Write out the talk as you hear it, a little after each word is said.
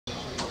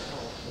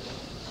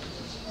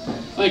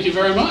Thank you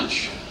very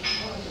much.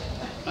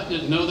 I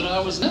didn't know that I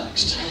was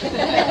next.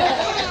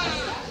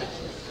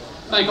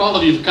 Thank all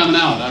of you for coming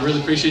out. I really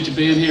appreciate you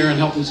being here and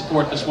helping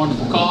support this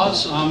wonderful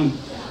cause. I'm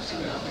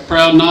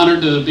proud and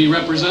honored to be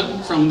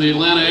representing from the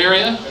Atlanta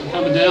area. I'm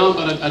coming down,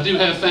 but I do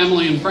have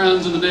family and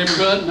friends in the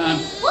neighborhood, and I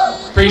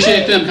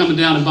appreciate them coming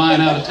down and buying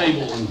out a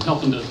table and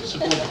helping to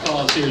support the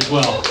cause here as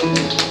well.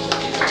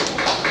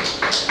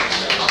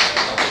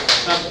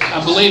 I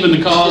believe in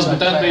the cause, but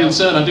that being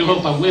said, I do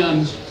hope I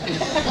win.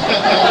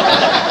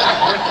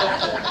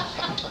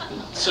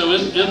 So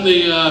in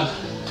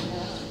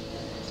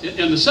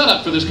the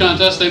setup for this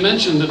contest, they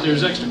mentioned that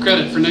there's extra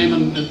credit for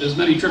naming as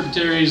many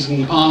tributaries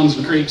and ponds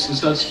and creeks and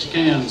stuff as you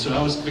can. So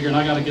I was figuring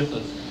I got to get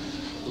the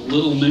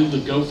little new, the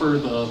gopher,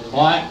 the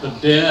black, the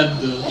dead,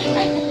 the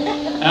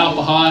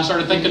alpaha. I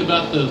started thinking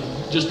about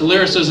just the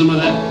lyricism of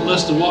that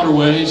list of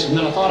waterways, and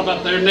then I thought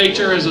about their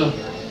nature as a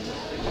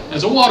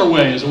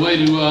waterway, as a way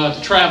to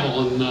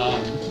travel, and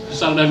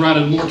decided I'd write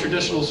a more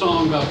traditional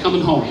song about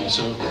coming home.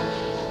 So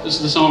this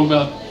is the song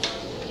about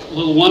a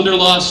little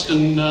wanderlust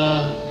and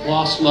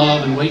lost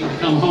love and waiting to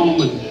come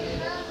home, and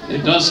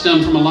it does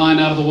stem from a line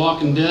out of The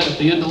Walking Dead at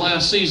the end of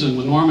last season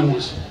when Norman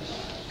was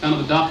kind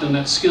of adopting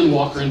that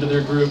skinwalker into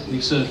their group, and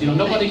he said, you know,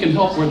 nobody can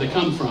help where they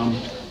come from,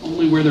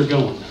 only where they're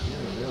going.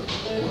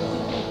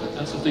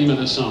 That's the theme of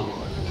this song.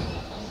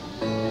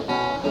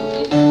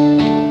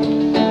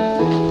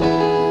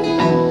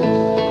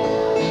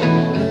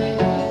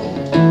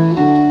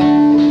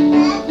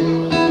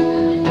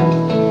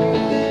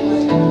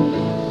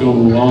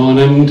 Go on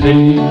and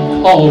take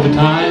all the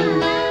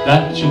time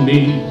that you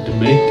need to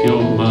make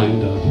your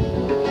mind up.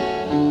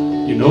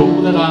 You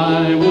know that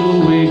I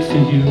will wait for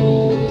you,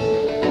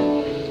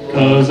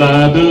 'cause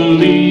I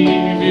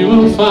believe you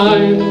will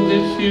find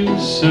if you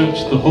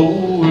search the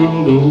whole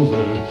world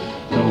over,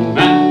 no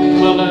man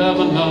will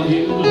ever love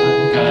you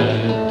like I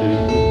do.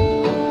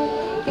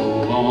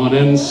 Go on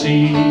and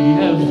see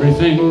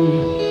everything,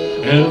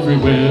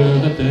 everywhere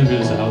that there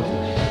is out there.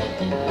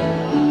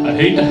 I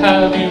hate to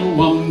have you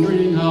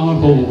wondering our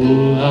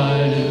whole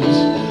lives,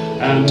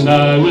 and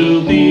I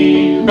will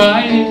be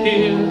right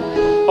here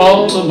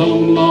all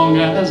alone long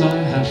as I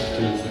have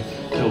to,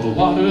 till the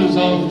waters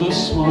of the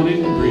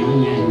Suwannee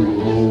bring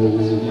you home.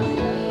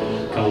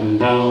 Come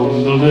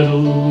down the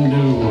little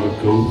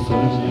Newark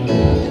gopher,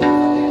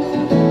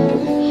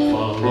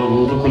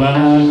 follow the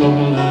black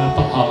or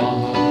alpaha,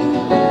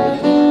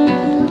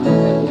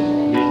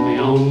 meet me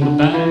on the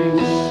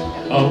banks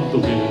of the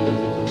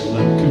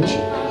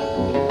Riverkeeper.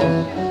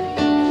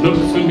 Look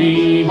for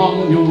me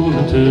on your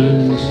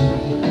return,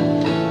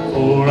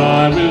 for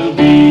I will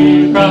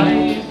be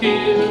right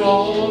here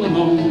all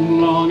alone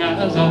long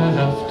as I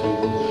have to,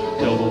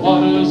 till the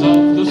waters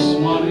of the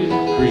Suwannee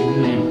bring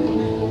you home.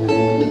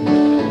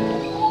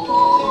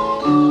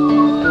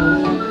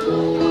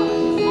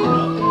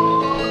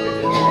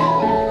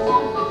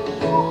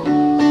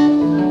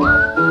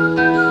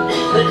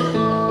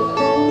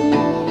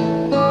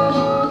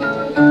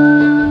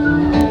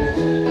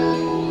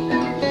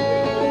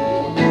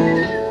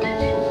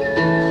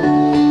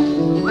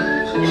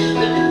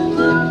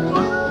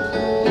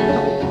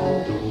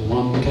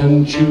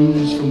 Can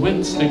choose from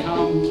whence they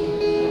come,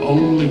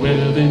 only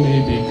where they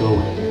may be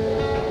going.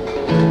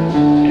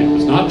 It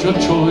was not your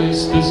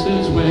choice, this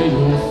is where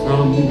you're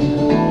from,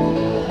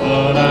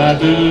 but I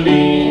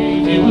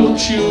believe you will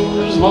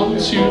choose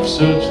once you've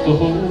searched the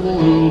whole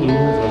world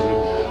over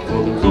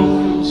for the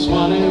cool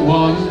Suwannee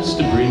waters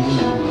to bring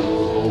you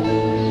home.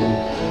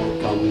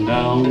 Come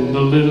down the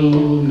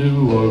little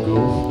Newark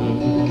gopher,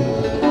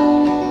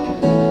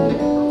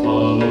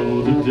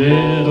 follow the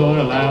dead or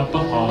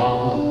alpaha,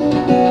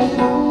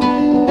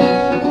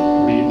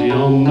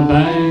 on the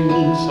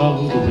banks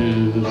of the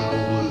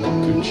Riverkeeper.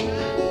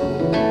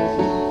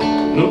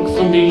 Look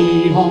for me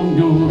on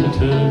your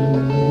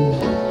return,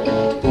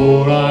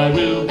 for I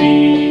will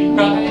be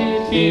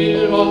right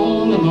here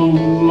all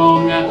alone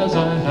long as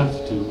I have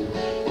to,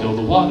 till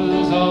the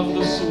waters of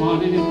the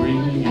Suwannee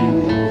bring you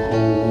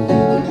home.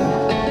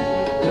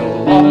 Till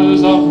the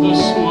waters of the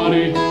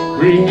Suwannee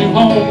bring you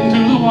home to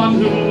the one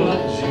who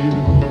loves you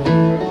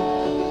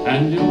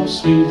and your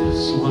sweet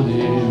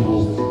Suwannee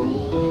home.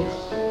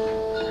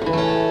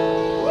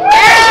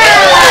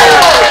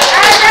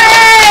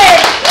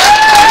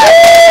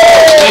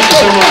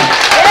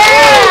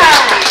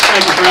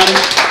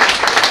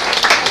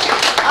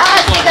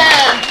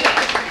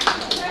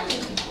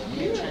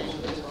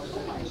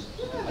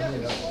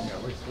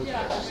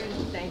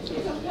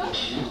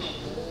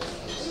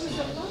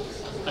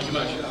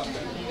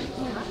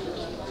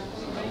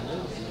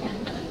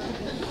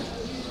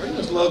 I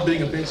just love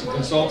being a pension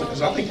consultant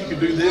because I think you could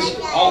do this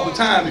all the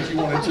time if you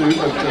wanted to.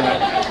 But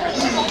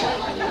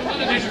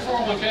There's your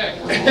 401k.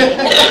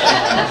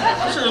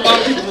 I'm sure a lot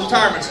of people in the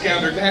retirement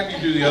account are happy to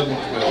do the other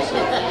one as well. So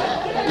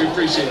we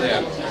appreciate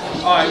that.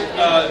 All right,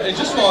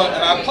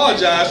 and I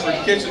apologize for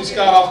catching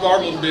Scott off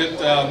guard a little bit.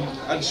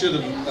 I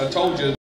should have told you.